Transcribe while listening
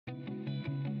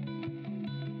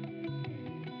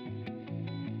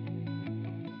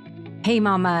Hey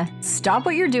mama, stop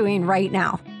what you're doing right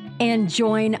now and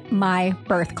join my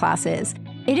birth classes.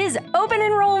 It is open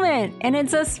enrollment and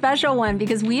it's a special one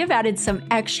because we have added some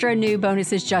extra new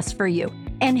bonuses just for you.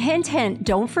 And hint, hint,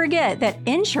 don't forget that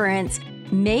insurance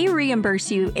may reimburse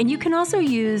you, and you can also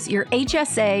use your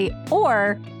HSA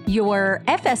or your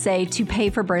FSA to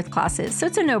pay for birth classes. So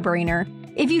it's a no-brainer.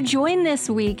 If you join this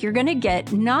week, you're going to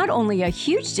get not only a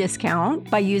huge discount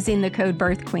by using the code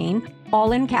BirthQueen,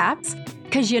 all in caps,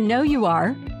 because you know you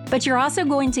are, but you're also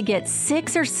going to get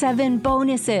 6 or 7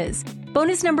 bonuses.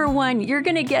 Bonus number 1, you're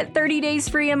going to get 30 days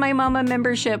free in my Mama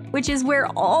membership, which is where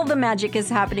all the magic is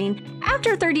happening.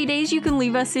 After 30 days, you can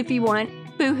leave us if you want,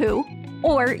 boo-hoo.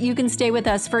 Or you can stay with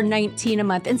us for $19 a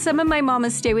month. And some of my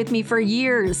mamas stay with me for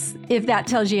years, if that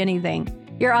tells you anything.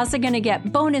 You're also going to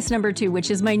get bonus number 2,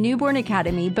 which is my Newborn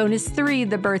Academy. Bonus 3,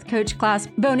 the Birth Coach class.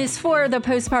 Bonus 4, the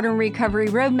Postpartum Recovery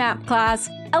Roadmap class,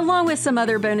 along with some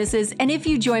other bonuses. And if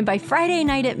you join by Friday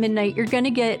night at midnight, you're going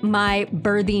to get my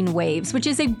Birthing Waves, which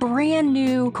is a brand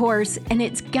new course, and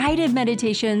it's guided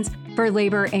meditations for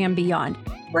labor and beyond.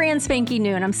 Brand spanking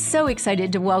new, and I'm so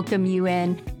excited to welcome you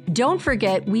in. Don't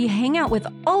forget, we hang out with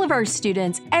all of our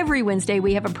students every Wednesday.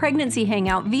 We have a pregnancy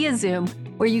hangout via Zoom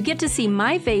where you get to see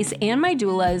my face and my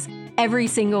doula's every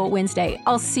single Wednesday.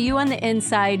 I'll see you on the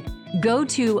inside. Go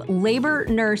to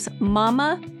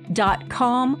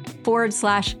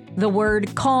labornursemama.com/the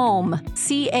word calm,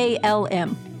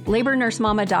 CALM,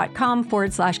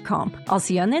 labornursemama.com/calm. I'll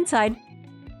see you on the inside.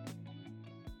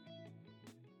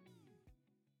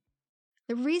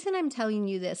 The reason I'm telling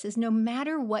you this is no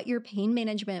matter what your pain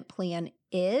management plan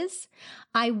is,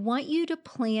 I want you to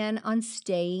plan on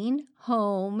staying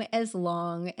home as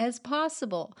long as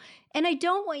possible. And I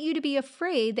don't want you to be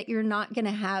afraid that you're not going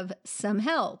to have some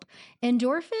help.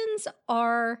 Endorphins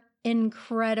are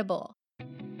incredible.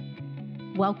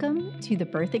 Welcome to the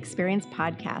Birth Experience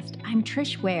Podcast. I'm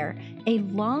Trish Ware, a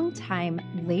longtime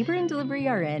labor and delivery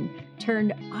RN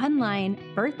turned online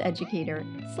birth educator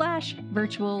 /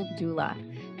 virtual doula.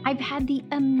 I've had the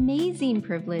amazing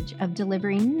privilege of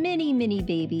delivering many, many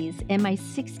babies in my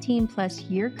 16 plus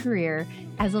year career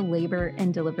as a labor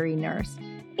and delivery nurse.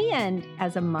 And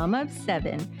as a mama of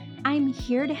 7, I'm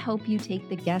here to help you take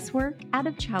the guesswork out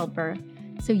of childbirth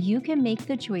so you can make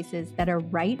the choices that are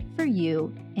right for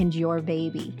you and your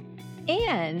baby,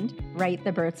 and write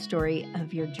the birth story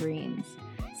of your dreams.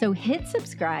 So hit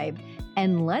subscribe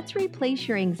and let's replace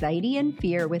your anxiety and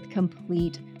fear with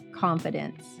complete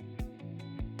confidence.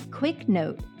 Quick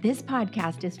note, this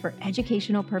podcast is for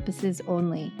educational purposes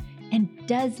only and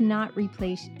does not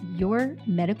replace your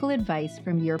medical advice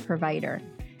from your provider.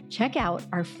 Check out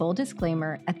our full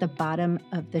disclaimer at the bottom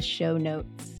of the show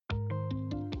notes.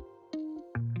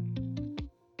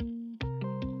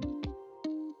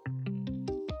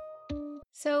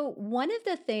 So one of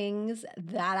the things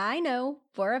that I know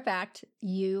for a fact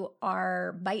you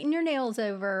are biting your nails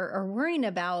over or worrying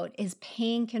about is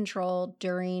pain control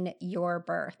during your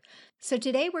birth. So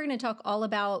today we're going to talk all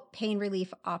about pain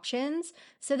relief options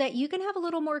so that you can have a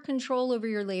little more control over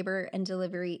your labor and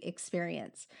delivery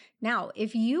experience. Now,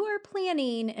 if you are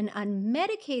planning an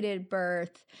unmedicated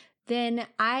birth, then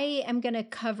I am going to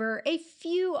cover a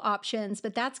few options,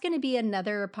 but that's going to be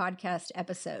another podcast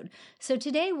episode. So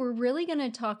today we're really going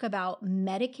to talk about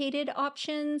medicated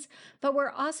options, but we're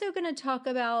also going to talk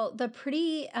about the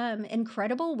pretty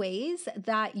incredible ways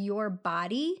that your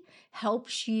body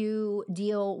helps you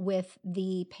deal with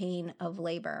the pain of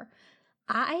labor.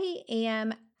 I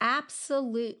am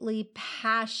absolutely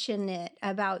passionate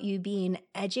about you being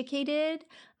educated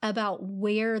about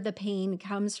where the pain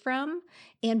comes from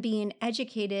and being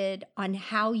educated on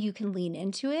how you can lean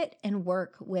into it and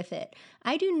work with it.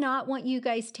 I do not want you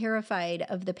guys terrified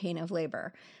of the pain of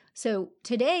labor. So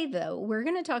today, though, we're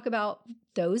going to talk about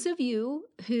those of you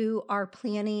who are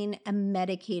planning a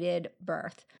medicated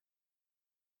birth.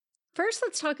 First,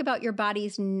 let's talk about your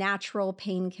body's natural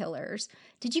painkillers.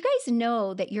 Did you guys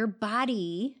know that your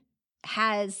body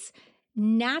has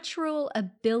natural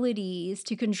abilities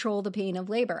to control the pain of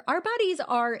labor? Our bodies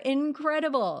are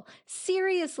incredible.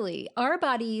 Seriously, our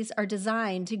bodies are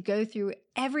designed to go through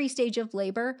every stage of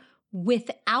labor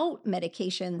without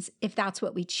medications if that's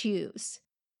what we choose.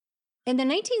 In the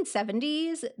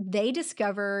 1970s, they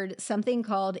discovered something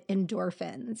called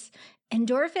endorphins.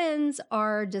 Endorphins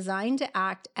are designed to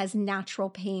act as natural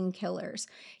painkillers.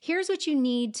 Here's what you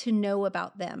need to know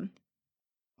about them.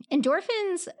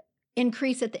 Endorphins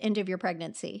increase at the end of your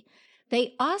pregnancy.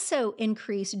 They also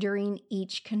increase during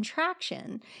each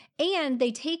contraction, and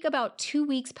they take about 2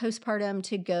 weeks postpartum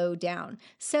to go down.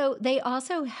 So they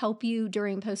also help you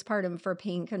during postpartum for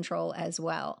pain control as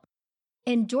well.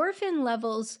 Endorphin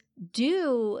levels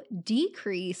do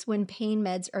decrease when pain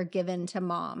meds are given to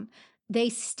mom. They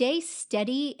stay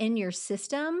steady in your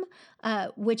system,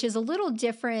 which is a little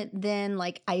different than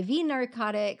like IV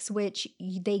narcotics, which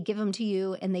they give them to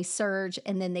you and they surge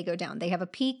and then they go down. They have a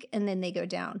peak and then they go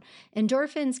down.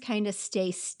 Endorphins kind of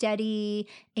stay steady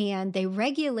and they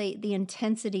regulate the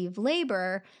intensity of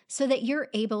labor so that you're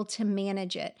able to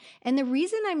manage it. And the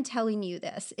reason I'm telling you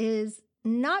this is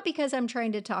not because I'm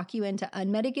trying to talk you into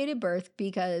unmedicated birth,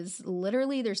 because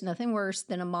literally there's nothing worse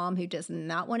than a mom who does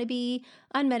not want to be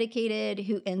unmedicated,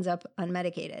 who ends up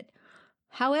unmedicated.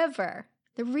 However,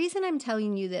 the reason I'm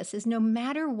telling you this is no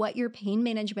matter what your pain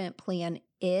management plan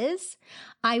is,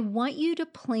 I want you to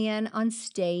plan on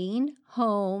staying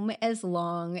home as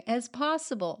long as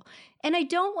possible. And I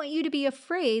don't want you to be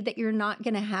afraid that you're not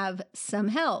going to have some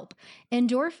help.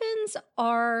 Endorphins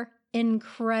are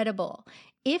incredible.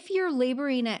 If you're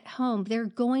laboring at home, they're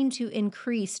going to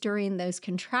increase during those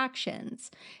contractions,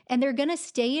 and they're going to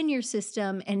stay in your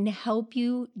system and help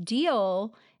you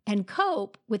deal and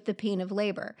cope with the pain of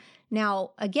labor.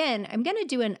 Now, again, I'm going to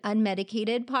do an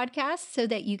unmedicated podcast so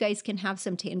that you guys can have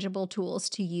some tangible tools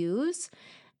to use.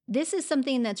 This is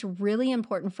something that's really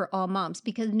important for all moms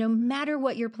because no matter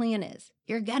what your plan is,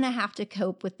 you're going to have to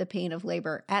cope with the pain of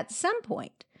labor at some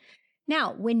point.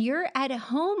 Now, when you're at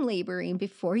home laboring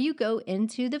before you go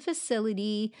into the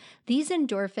facility, these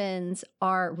endorphins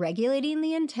are regulating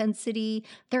the intensity.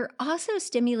 They're also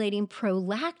stimulating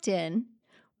prolactin,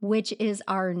 which is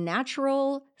our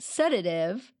natural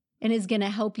sedative and is going to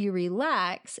help you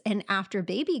relax. And after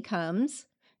baby comes,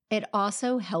 it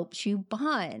also helps you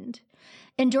bond.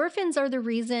 Endorphins are the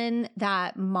reason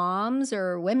that moms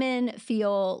or women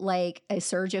feel like a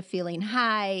surge of feeling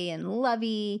high and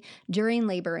lovey during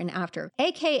labor and after,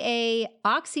 aka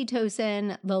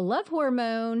oxytocin, the love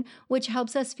hormone, which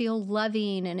helps us feel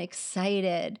loving and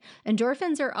excited.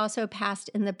 Endorphins are also passed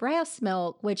in the breast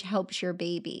milk, which helps your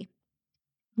baby.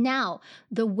 Now,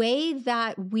 the way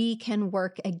that we can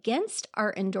work against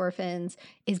our endorphins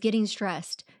is getting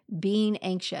stressed, being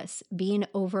anxious, being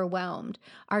overwhelmed.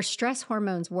 Our stress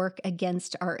hormones work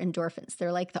against our endorphins.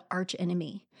 They're like the arch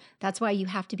enemy. That's why you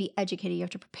have to be educated. You have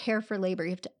to prepare for labor.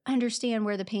 You have to understand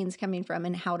where the pain's coming from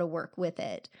and how to work with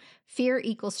it. Fear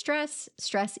equals stress.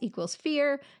 Stress equals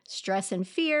fear. Stress and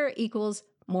fear equals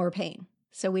more pain.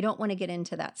 So we don't want to get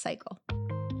into that cycle.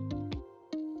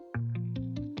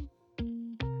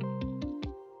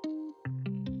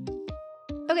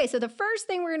 Okay, so the first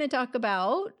thing we're going to talk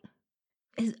about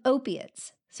is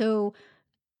opiates. So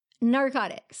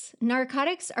narcotics.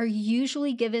 Narcotics are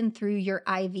usually given through your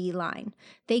IV line.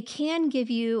 They can give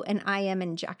you an IM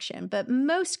injection, but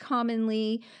most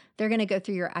commonly, they're going to go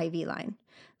through your IV line.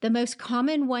 The most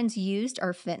common ones used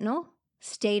are fentanyl,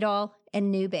 Stadol,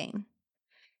 and Nubain.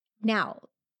 Now,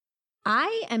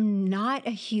 I am not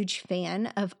a huge fan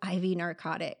of IV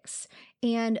narcotics,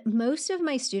 and most of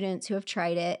my students who have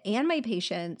tried it and my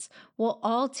patients will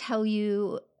all tell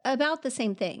you about the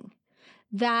same thing,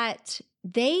 that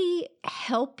they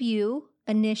help you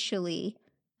initially,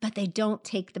 but they don't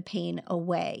take the pain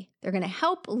away. They're going to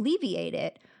help alleviate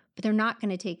it, but they're not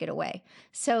going to take it away.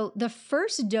 So the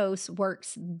first dose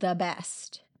works the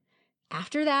best.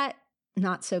 After that,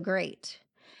 not so great.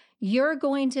 You're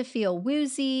going to feel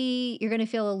woozy. You're going to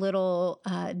feel a little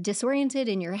disoriented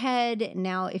in your head.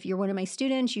 Now, if you're one of my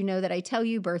students, you know that I tell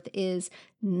you birth is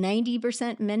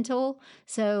 90% mental.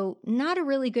 So not a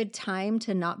really good time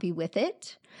to not be with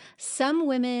it. Some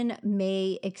women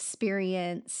may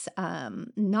experience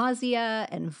nausea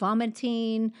and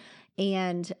vomiting.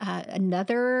 And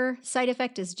another side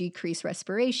effect is decreased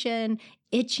respiration,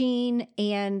 itching.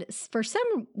 And for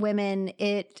some women,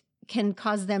 it can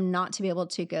cause them not to be able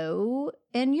to go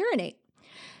and urinate.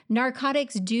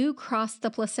 Narcotics do cross the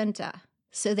placenta,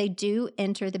 so they do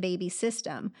enter the baby's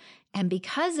system. And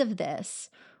because of this,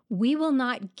 we will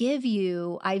not give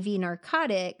you IV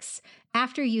narcotics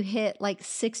after you hit like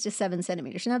 6 to 7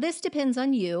 centimeters. Now, this depends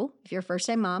on you, if you're a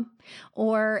first-time mom,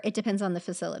 or it depends on the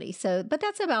facility. But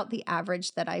that's about the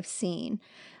average that I've seen.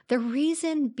 The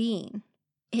reason being,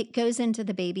 it goes into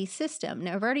the baby's system.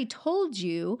 Now, I've already told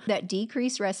you that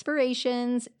decreased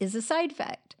respirations is a side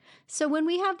effect. So when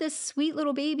we have this sweet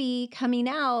little baby coming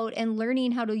out and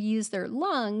learning how to use their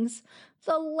lungs,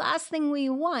 the last thing we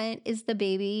want is the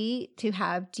baby to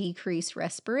have decreased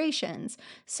respirations.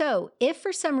 So if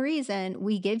for some reason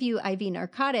we give you IV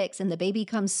narcotics and the baby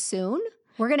comes soon,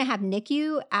 We're going to have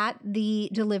NICU at the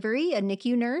delivery, a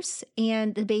NICU nurse,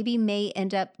 and the baby may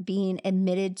end up being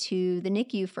admitted to the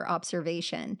NICU for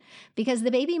observation because the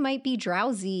baby might be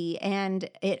drowsy and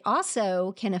it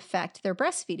also can affect their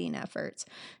breastfeeding efforts.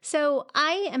 So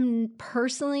I am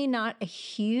personally not a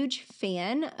huge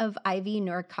fan of IV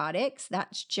narcotics.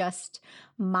 That's just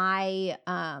my,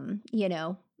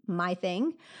 my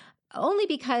thing, only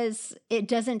because it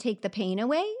doesn't take the pain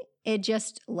away. It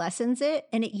just lessens it,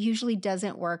 and it usually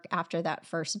doesn't work after that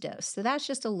first dose. So that's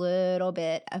just a little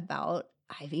bit about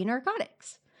IV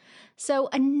narcotics. So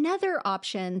another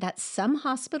option that some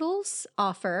hospitals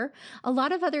offer, a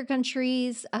lot of other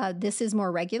countries, this is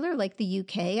more regular, like the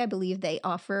UK, I believe they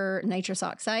offer nitrous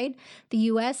oxide. The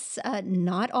US,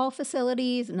 not all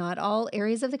facilities, not all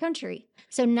areas of the country.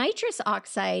 So nitrous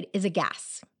oxide is a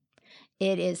gas.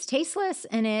 It is tasteless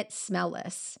and it's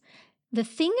smellless. The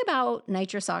thing about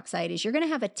nitrous oxide is you're going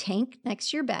to have a tank next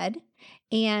to your bed,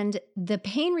 and the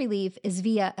pain relief is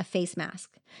via a face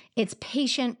mask. It's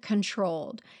patient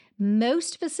controlled.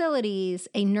 Most facilities,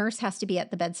 a nurse has to be at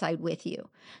the bedside with you.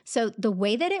 So the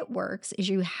way that it works is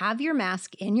you have your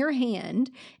mask in your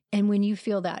hand, and when you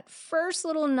feel that first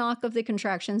little knock of the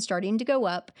contraction starting to go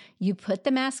up, you put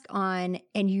the mask on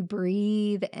and you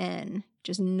breathe in,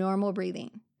 just normal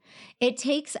breathing. It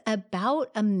takes about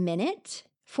a minute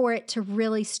for it to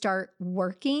really start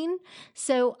working.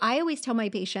 So I always tell my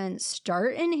patients,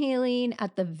 start inhaling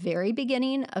at the very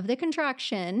beginning of the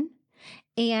contraction.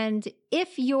 And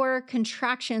if your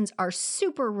contractions are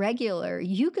super regular,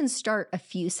 you can start a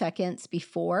few seconds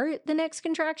before the next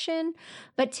contraction.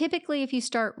 But typically, if you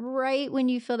start right when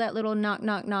you feel that little knock,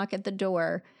 knock, knock at the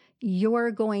door, you're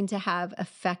going to have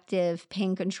effective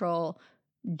pain control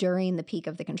during the peak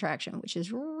of the contraction, which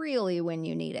is really when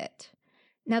you need it.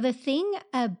 Now, the thing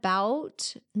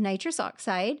about nitrous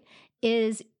oxide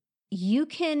is you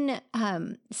can,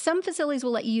 some facilities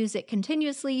will let you use it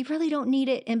continuously. You really don't need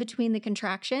it in between the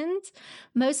contractions.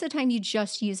 Most of the time, you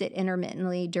just use it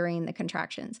intermittently during the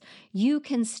contractions. You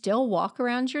can still walk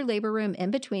around your labor room in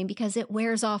between because it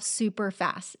wears off super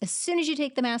fast. As soon as you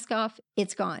take the mask off,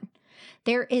 it's gone.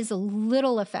 There is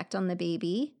little effect on the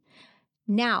baby.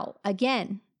 Now,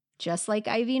 again, just like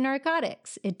IV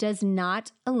narcotics, it does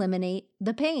not eliminate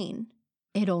the pain.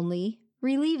 It only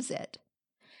relieves it.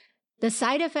 The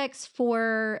side effects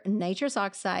for nitrous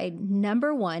oxide,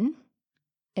 number one,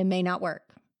 it may not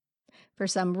work. For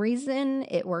some reason,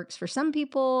 it works for some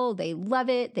people. They love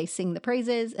it. They sing the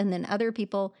praises. And then other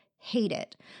people hate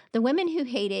it. The women who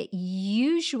hate it,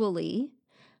 usually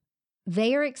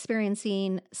they are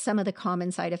experiencing some of the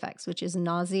common side effects, which is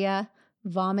nausea,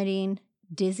 vomiting,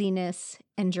 dizziness,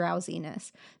 and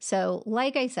drowsiness. So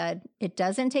like I said, it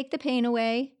doesn't take the pain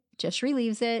away, just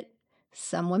relieves it.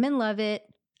 Some women love it.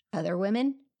 Other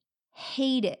women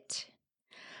hate it.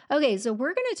 Okay, so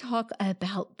we're going to talk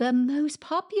about the most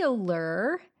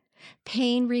popular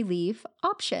pain relief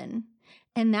option,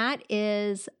 and that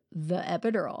is the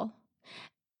epidural.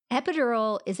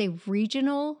 Epidural is a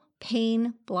regional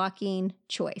pain blocking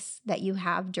choice that you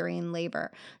have during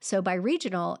labor. So by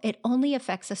regional, it only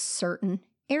affects a certain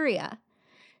area.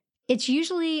 It's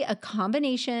usually a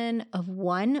combination of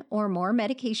one or more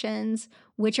medications,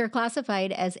 which are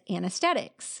classified as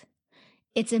anesthetics.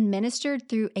 It's administered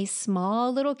through a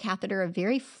small little catheter, a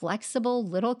very flexible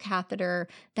little catheter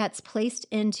that's placed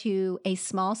into a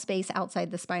small space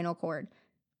outside the spinal cord,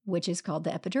 which is called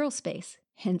the epidural space,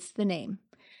 hence the name.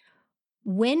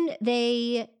 When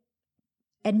they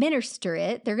administer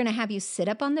it, they're going to have you sit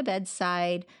up on the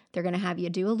bedside. They're going to have you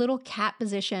do a little cat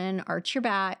position, arch your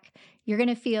back. You're going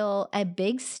to feel a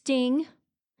big sting,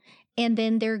 and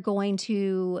then they're going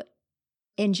to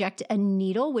inject a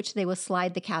needle, which they will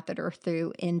slide the catheter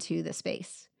through into the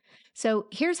space. So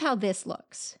here's how this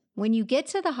looks. When you get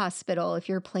to the hospital, if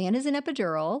your plan is an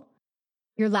epidural,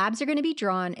 your labs are going to be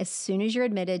drawn as soon as you're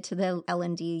admitted to the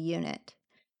L&D unit.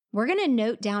 We're going to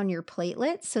note down your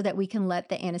platelets so that we can let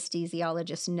the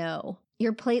anesthesiologist know.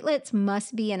 Your platelets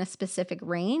must be in a specific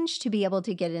range to be able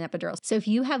to get an epidural. So if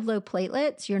you have low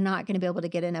platelets, you're not going to be able to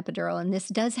get an epidural, and this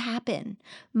does happen.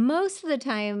 Most of the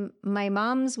time, my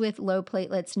moms with low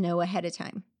platelets know ahead of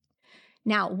time.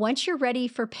 Now, once you're ready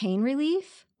for pain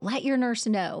relief, let your nurse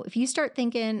know. If you start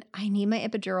thinking, I need my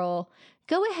epidural,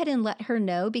 go ahead and let her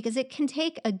know, because it can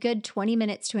take a good 20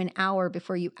 minutes to an hour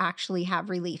before you actually have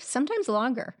relief, sometimes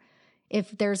longer if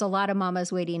there's a lot of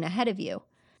mamas waiting ahead of you.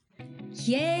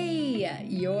 Yay,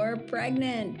 you're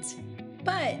pregnant.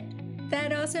 But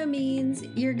that also means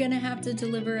you're going to have to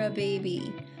deliver a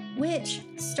baby. which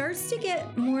starts to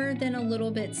get more than a little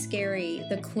bit scary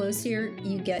the closer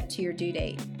you get to your due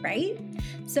date, right?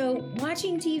 So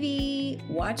watching TV,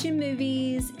 watching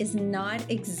movies is not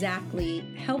exactly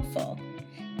helpful.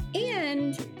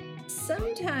 And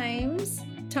sometimes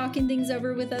talking things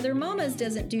over with other mamas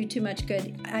doesn't do too much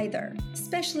good either,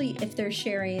 especially if they're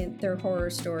sharing their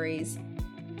horror stories.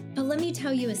 But let me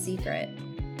tell you a secret.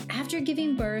 After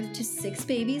giving birth to 6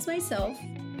 babies myself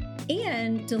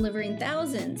and delivering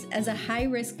thousands as a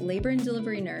high-risk labor and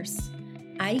delivery nurse,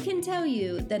 I can tell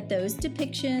you that those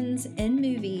depictions in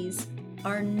movies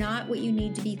are not what you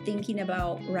need to be thinking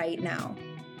about right now.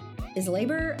 Is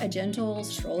labor a gentle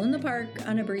stroll in the park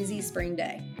on a breezy spring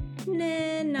day?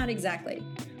 Nah, not exactly.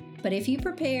 But if you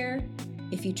prepare,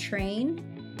 if you train,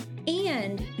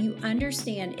 and you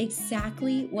understand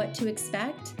exactly what to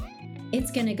expect,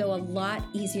 it's going to go a lot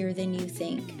easier than you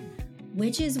think.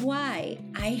 Which is why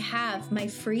I have my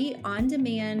free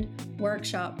on-demand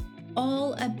workshop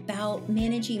all about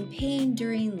managing pain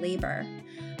during labor.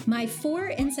 My 4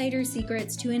 insider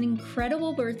secrets to an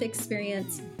incredible birth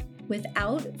experience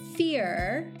without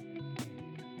fear,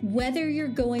 whether you're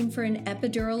going for an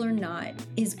epidural or not,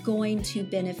 is going to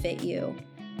benefit you.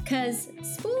 Because,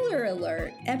 spoiler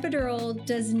alert, epidural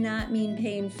does not mean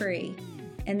pain-free.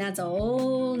 And that's a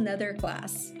whole nother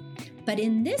class. But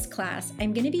in this class,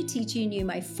 I'm going to be teaching you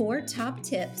my 4 top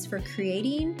tips for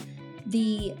creating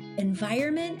the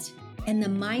environment and the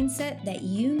mindset that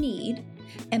you need.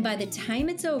 And by the time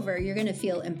it's over, you're going to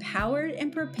feel empowered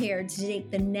and prepared to take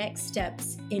the next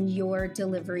steps in your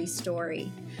delivery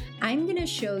story. I'm going to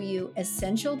show you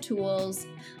essential tools.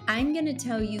 I'm going to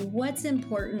tell you what's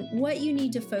important, what you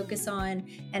need to focus on,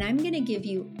 and I'm going to give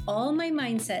you all my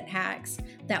mindset hacks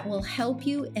that will help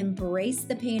you embrace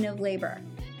the pain of labor.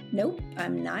 Nope,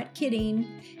 I'm not kidding.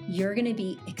 You're going to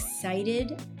be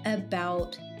excited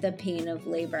about the pain of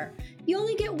labor. You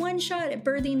only get one shot at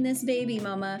birthing this baby,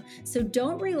 mama, so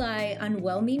don't rely on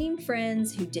well-meaning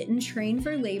friends who didn't train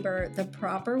for labor the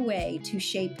proper way to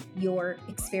shape your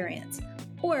experience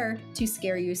or to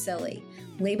scare you silly.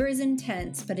 Labor is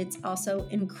intense, but it's also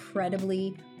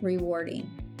incredibly rewarding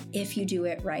if you do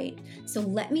it right. So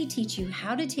let me teach you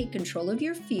how to take control of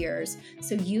your fears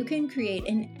so you can create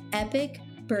an epic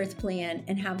birth plan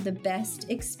and have the best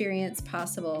experience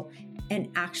possible and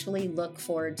actually look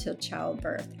forward to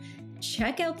childbirth.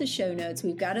 Check out the show notes.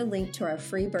 We've got a link to our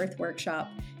free birth workshop,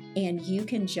 and you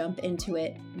can jump into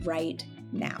it right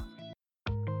now.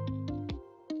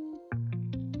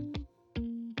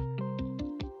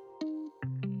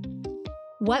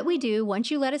 What we do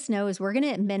once you let us know is we're going to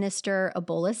administer a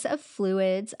bolus of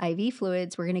fluids, IV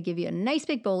fluids. We're going to give you a nice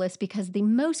big bolus because the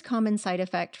most common side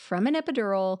effect from an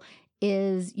epidural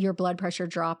is your blood pressure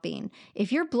dropping.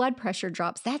 If your blood pressure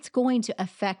drops, that's going to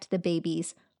affect the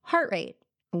baby's heart rate.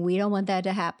 We don't want that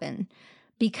to happen.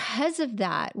 Because of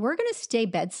that, we're going to stay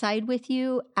bedside with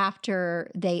you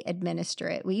after they administer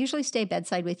it. We usually stay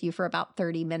bedside with you for about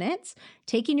 30 minutes,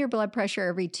 taking your blood pressure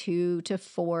every 2 to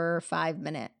 4 or 5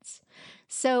 minutes.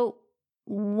 So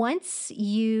once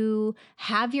you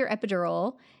have your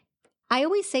epidural, I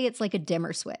always say it's like a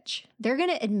dimmer switch. They're going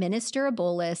to administer a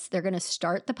bolus. They're going to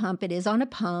start the pump. It is on a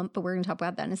pump, but we're going to talk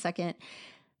about that in a second.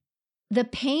 The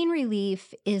pain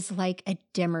relief is like a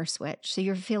dimmer switch. So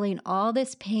you're feeling all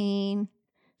this pain,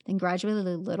 then gradually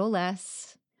a little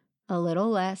less, a little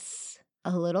less,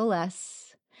 a little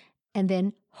less, and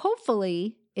then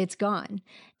hopefully it's gone.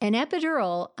 An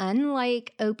epidural,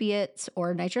 unlike opiates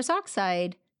or nitrous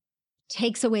oxide,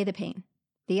 takes away the pain.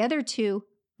 The other two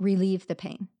relieve the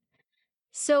pain.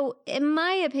 So in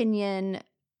my opinion,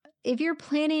 if you're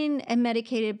planning a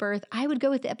medicated birth, I would go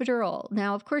with the epidural.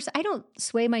 Now, of course, I don't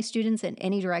sway my students in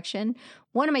any direction.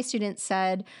 One of my students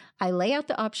said, I lay out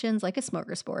the options like a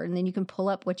smorgasbord, and then you can pull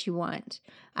up what you want.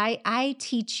 I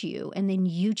teach you, and then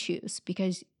you choose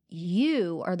because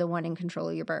you are the one in control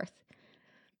of your birth.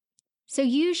 So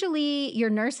usually your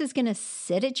nurse is going to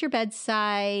sit at your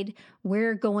bedside.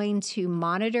 We're going to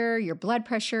monitor your blood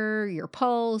pressure, your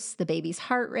pulse, the baby's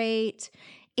heart rate,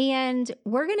 and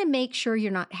we're going to make sure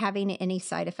you're not having any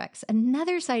side effects.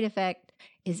 Another side effect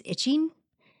is itching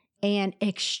and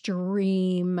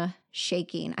extreme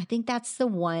shaking. I think that's the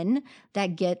one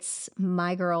that gets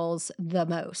my girls the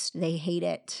most. They hate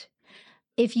it.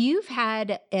 If you've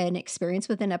had an experience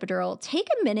with an epidural, take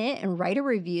a minute and write a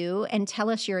review and tell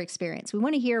us your experience. We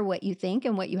want to hear what you think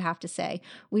and what you have to say.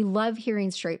 We love hearing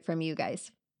straight from you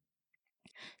guys.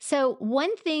 So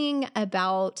one thing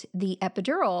about the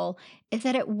epidural is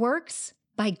that it works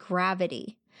by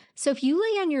gravity. So if you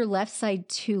lay on your left side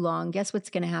too long, guess what's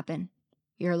going to happen?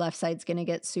 Your left side's going to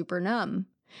get super numb.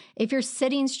 If you're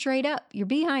sitting straight up, your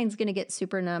behind's going to get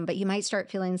super numb, but you might start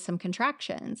feeling some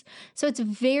contractions. So it's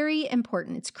very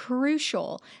important. It's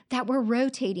crucial that we're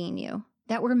rotating you,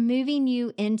 that we're moving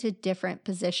you into different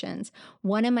positions.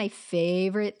 One of my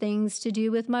favorite things to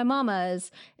do with my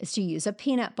mamas is to use a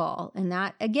peanut ball. And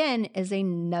that, again, is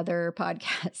another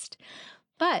podcast.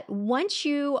 But once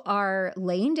you are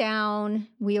laying down,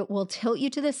 we will tilt you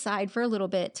to the side for a little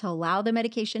bit to allow the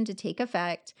medication to take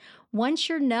effect. Once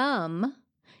you're numb,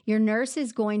 your nurse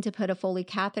is going to put a Foley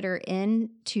catheter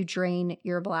in to drain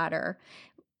your bladder.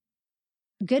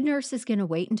 Good nurse is going to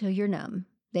wait until you're numb.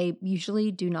 They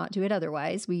usually do not do it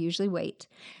otherwise. We usually wait.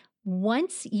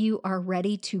 Once you are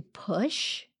ready to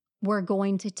push, we're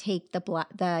going to take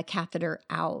the catheter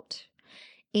out.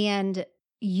 And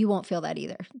you won't feel that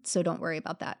either. So don't worry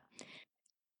about that.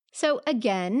 So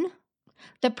again,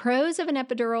 the pros of an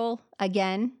epidural,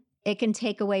 again, it can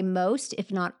take away most,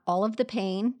 if not all of the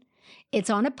pain. It's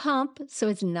on a pump, so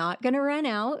it's not going to run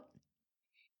out.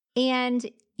 And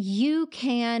you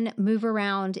can move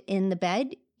around in the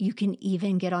bed. You can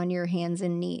even get on your hands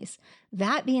and knees.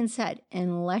 That being said,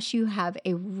 unless you have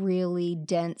a really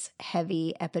dense,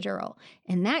 heavy epidural,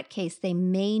 in that case, they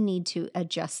may need to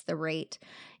adjust the rate.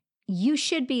 You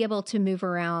should be able to move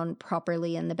around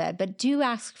properly in the bed, but do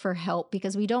ask for help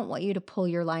because we don't want you to pull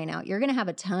your line out. You're going to have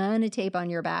a ton of tape on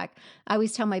your back. I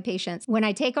always tell my patients, when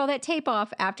I take all that tape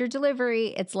off after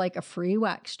delivery, it's like a free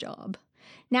wax job.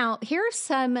 Now, here are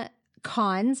some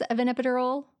cons of an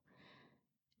epidural.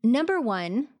 Number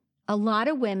one, a lot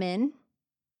of women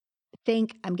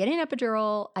think, I'm getting an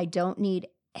epidural, I don't need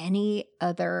any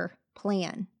other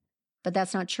plan. But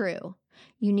that's not true.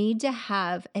 You need to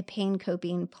have a pain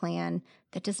coping plan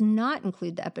that does not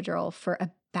include the epidural for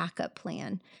a backup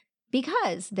plan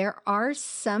because there are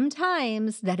some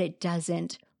times that it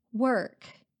doesn't work.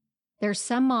 There's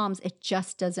some moms, it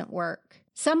just doesn't work.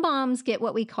 Some moms get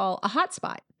what we call a hot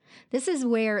spot. This is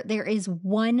where there is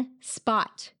one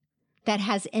spot that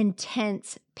has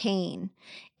intense pain.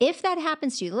 If that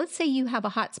happens to you, let's say you have a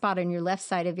hot spot on your left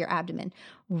side of your abdomen,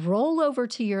 roll over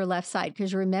to your left side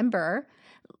because remember,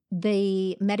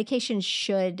 the medication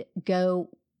should go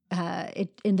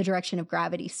in the direction of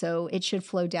gravity, so it should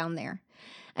flow down there.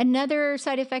 Another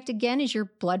side effect, again, is your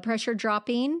blood pressure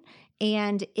dropping.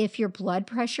 And if your blood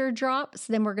pressure drops,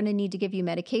 then we're going to need to give you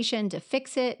medication to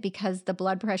fix it because the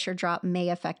blood pressure drop may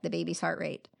affect the baby's heart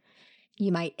rate.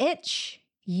 You might itch.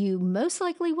 You most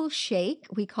likely will shake.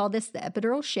 We call this the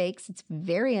epidural shakes. It's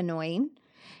very annoying.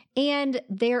 And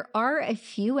there are a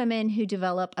few women who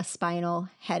develop a spinal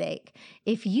headache.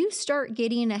 If you start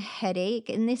getting a headache,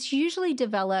 and this usually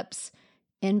develops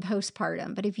in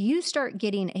postpartum, but if you start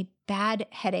getting a bad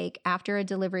headache after a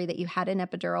delivery that you had an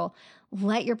epidural,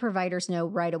 let your providers know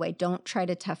right away. Don't try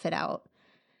to tough it out.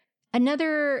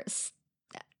 Another,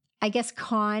 I guess,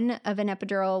 con of an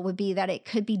epidural would be that it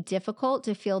could be difficult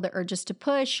to feel the urges to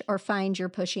push or find your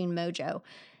pushing mojo.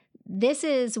 This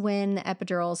is when the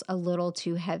epidural's a little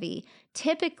too heavy.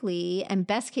 Typically, and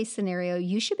best case scenario,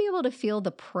 you should be able to feel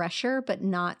the pressure, but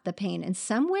not the pain. And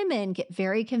some women get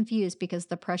very confused because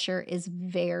the pressure is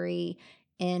very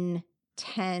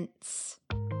intense.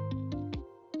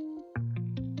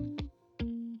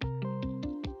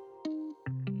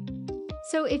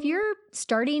 So if you're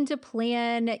starting to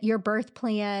plan your birth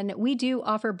plan, we do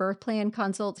offer birth plan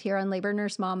consults here on Labor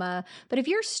Nurse Mama. But if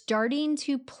you're starting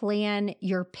to plan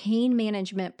your pain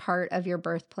management part of your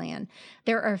birth plan,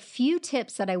 there are a few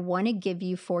tips that I want to give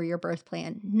you for your birth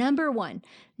plan. Number one,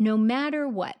 no matter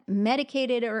what,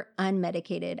 medicated or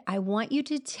unmedicated, I want you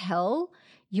to tell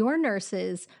your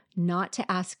nurses not to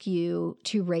ask you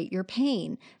to rate your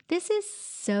pain. This is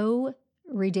so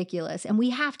ridiculous. And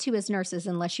we have to as nurses,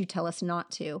 unless you tell us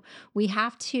not to. We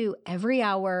have to every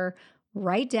hour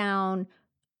write down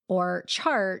or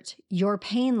chart your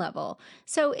pain level.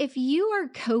 So if you are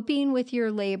coping with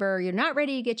your labor, you're not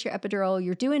ready to get your epidural,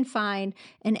 you're doing fine,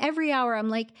 and every hour I'm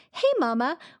like, hey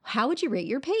mama, how would you rate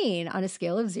your pain on a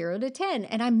scale of 0 to 10?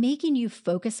 And I'm making you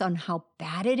focus on how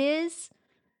bad it is.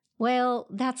 Well,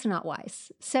 that's not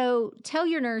wise. So tell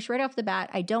your nurse right off the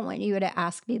bat, I don't want you to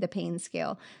ask me the pain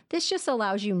scale. This just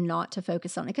allows you not to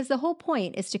focus on it because the whole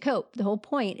point is to cope. The whole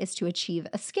point is to achieve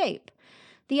escape.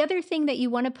 The other thing that you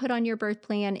want to put on your birth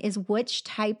plan is which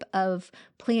type of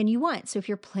plan you want. So if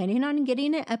you're planning on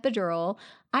getting an epidural,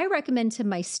 I recommend to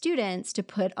my students to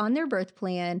put on their birth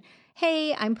plan,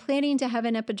 hey, I'm planning to have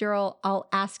an epidural. I'll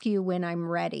ask you when I'm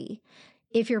ready.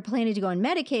 If you're planning to go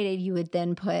unmedicated, you would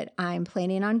then put, I'm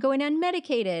planning on going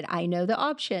unmedicated. I know the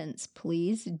options.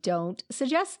 Please don't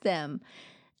suggest them.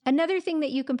 Another thing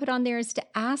that you can put on there is to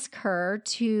ask her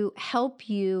to help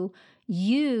you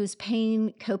use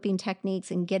pain coping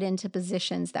techniques and get into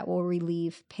positions that will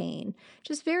relieve pain.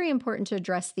 Just very important to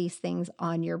address these things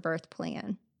on your birth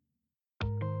plan.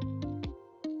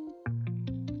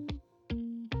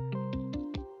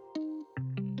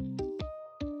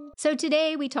 So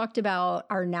today we talked about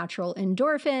our natural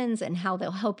endorphins and how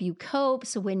they'll help you cope.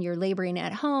 So when you're laboring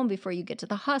at home, before you get to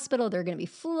the hospital, they're going to be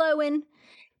flowing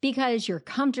because you're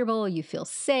comfortable, you feel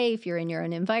safe, you're in your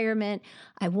own environment.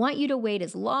 I want you to wait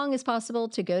as long as possible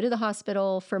to go to the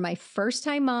hospital. For my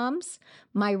first-time moms,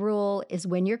 my rule is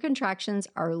when your contractions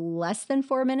are less than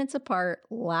 4 minutes apart,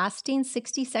 lasting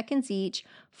 60 seconds each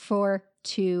for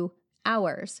 2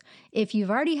 hours. If you've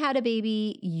already had a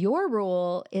baby, your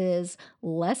rule is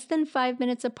less than 5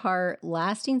 minutes apart,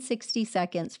 lasting 60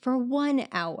 seconds for 1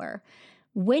 hour.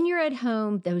 When you're at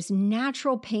home, those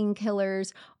natural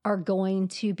painkillers are going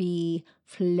to be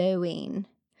flowing.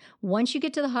 Once you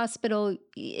get to the hospital,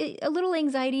 a little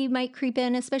anxiety might creep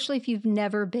in, especially if you've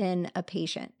never been a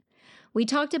patient. We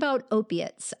talked about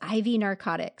opiates, IV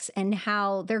narcotics, and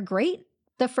how they're great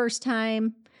the first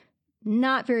time,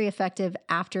 not very effective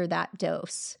after that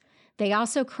dose. They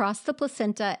also cross the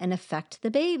placenta and affect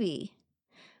the baby.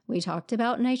 We talked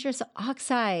about nitrous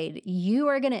oxide. You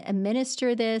are going to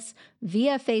administer this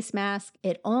via face mask.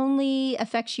 It only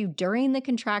affects you during the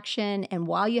contraction and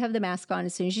while you have the mask on.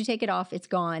 As soon as you take it off, it's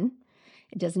gone.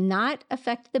 It does not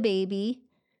affect the baby.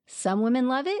 Some women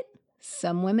love it.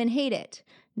 Some women hate it.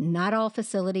 Not all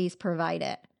facilities provide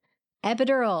it.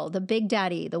 Epidural, the big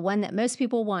daddy, the one that most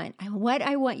people want. What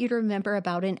I want you to remember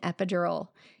about an epidural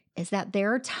is that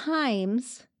there are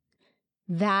times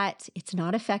that it's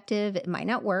not effective. It might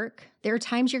not work. There are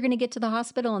times you're going to get to the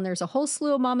hospital and there's a whole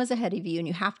slew of mamas ahead of you and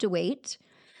you have to wait.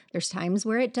 There's times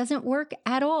where it doesn't work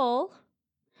at all,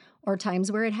 or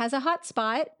times where it has a hot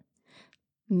spot.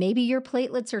 Maybe your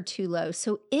platelets are too low.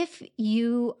 So if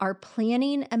you are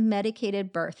planning a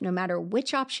medicated birth, no matter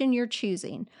which option you're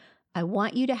choosing, I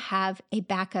want you to have a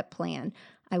backup plan.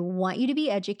 I want you to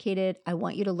be educated. I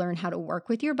want you to learn how to work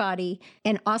with your body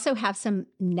and also have some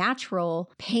natural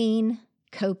pain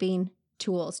coping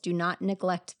tools. Do not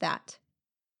neglect that.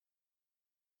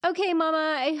 Okay,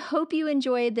 Mama, I hope you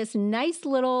enjoyed this nice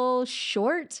little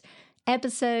short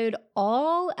episode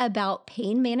all about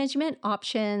pain management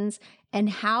options and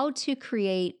how to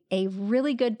create a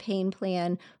really good pain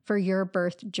plan for your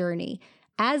birth journey.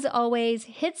 As always,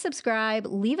 hit subscribe,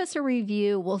 leave us a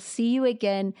review. We'll see you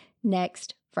again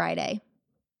next Friday.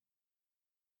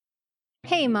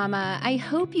 Hey, Mama, I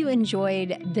hope you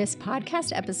enjoyed this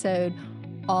podcast episode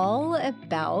all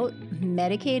about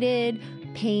medicated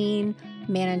pain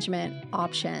management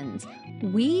options.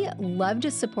 We love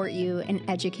to support you and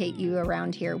educate you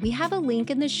around here. We have a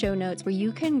link in the show notes where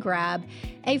you can grab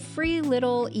a free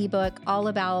little ebook all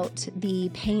about the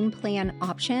pain plan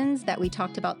options that we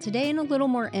talked about today and a little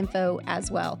more info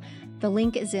as well. The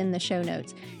link is in the show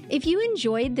notes. If you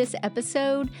enjoyed this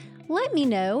episode, let me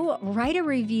know, write a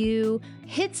review,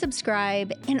 hit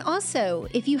subscribe, and also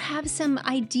if you have some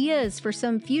ideas for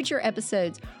some future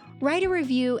episodes, write a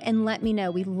review and let me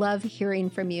know. We love hearing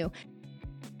from you.